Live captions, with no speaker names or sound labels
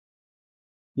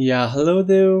Yeah, hello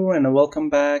there and welcome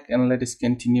back, and let us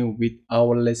continue with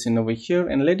our lesson over here,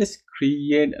 and let us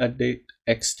create a date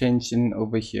extension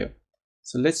over here.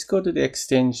 So let's go to the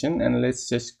extension and let's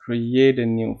just create a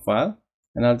new file,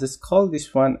 and I'll just call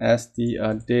this one as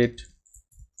the date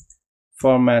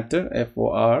formatter,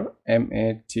 formatter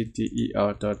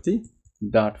 .the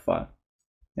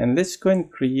and let's go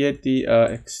and create the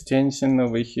extension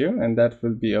over here, and that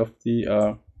will be of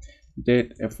the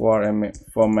date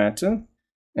formatter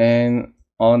and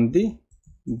on the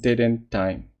date and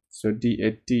time. So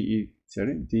date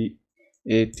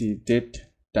date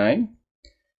time,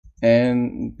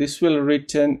 and this will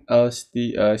return us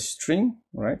the string,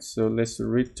 right? So let's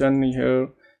return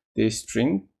here the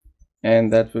string,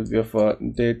 and that will be for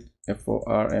date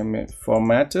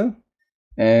formatter,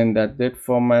 and that date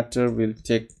formatter will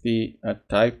take the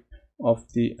type of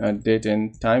the date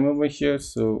and time over here.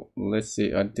 So let's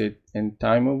say a date and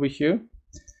time over here,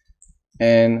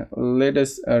 and let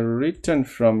us return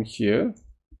from here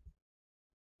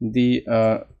the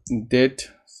date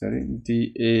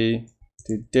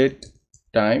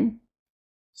time.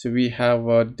 So we have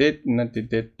a date, not the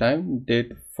date time,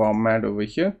 date format over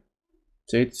here.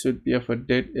 So it should be of a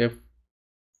date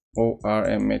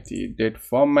format, date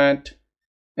format,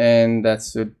 and that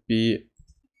should be,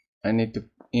 I need to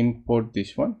import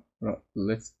this one.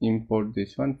 Let's import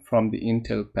this one from the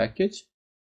Intel package.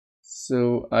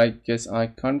 So I guess I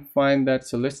can't find that,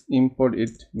 so let's import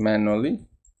it manually.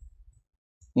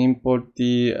 Import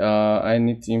the I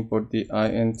need to import the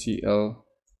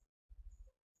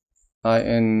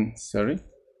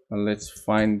let's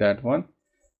find that one,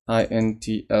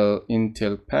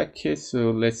 Intel package.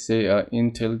 So let's say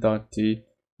intel.t.file,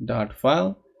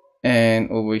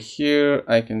 and over here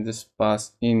I can just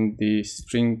pass in the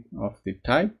string of the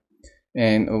type,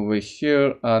 and over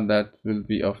here that will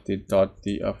be of the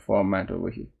format over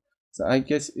here. So I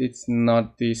guess it's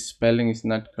not, the spelling is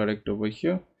not correct over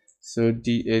here. So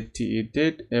date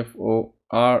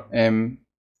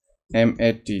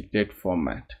date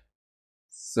format.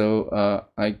 So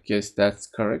I guess that's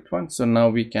correct one. So now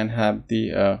we can have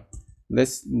the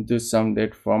let's do some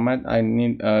date format. I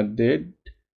need a date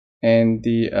and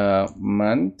the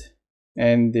month,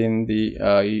 and then the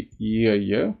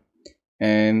year,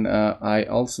 and I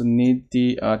also need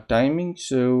the timing.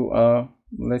 So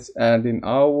let's add in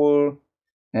hour,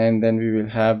 and then we will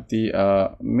have the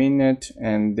minute,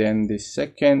 and then the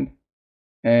second,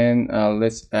 and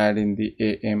let's add in the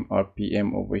AM or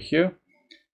PM over here.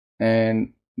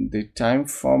 And the time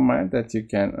format that you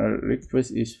can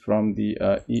request is from the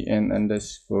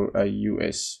en_us,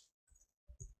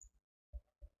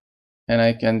 and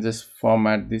I can just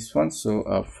format this one.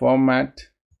 So format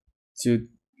to,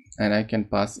 and I can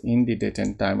pass in the date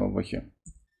and time over here.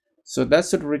 So that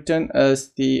should return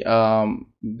us the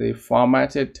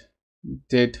formatted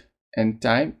date and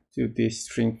time to the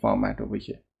string format over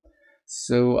here.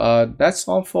 So that's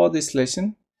all for this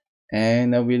lesson,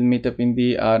 and we'll meet up in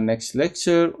the next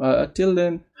lecture. Till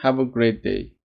then, have a great day.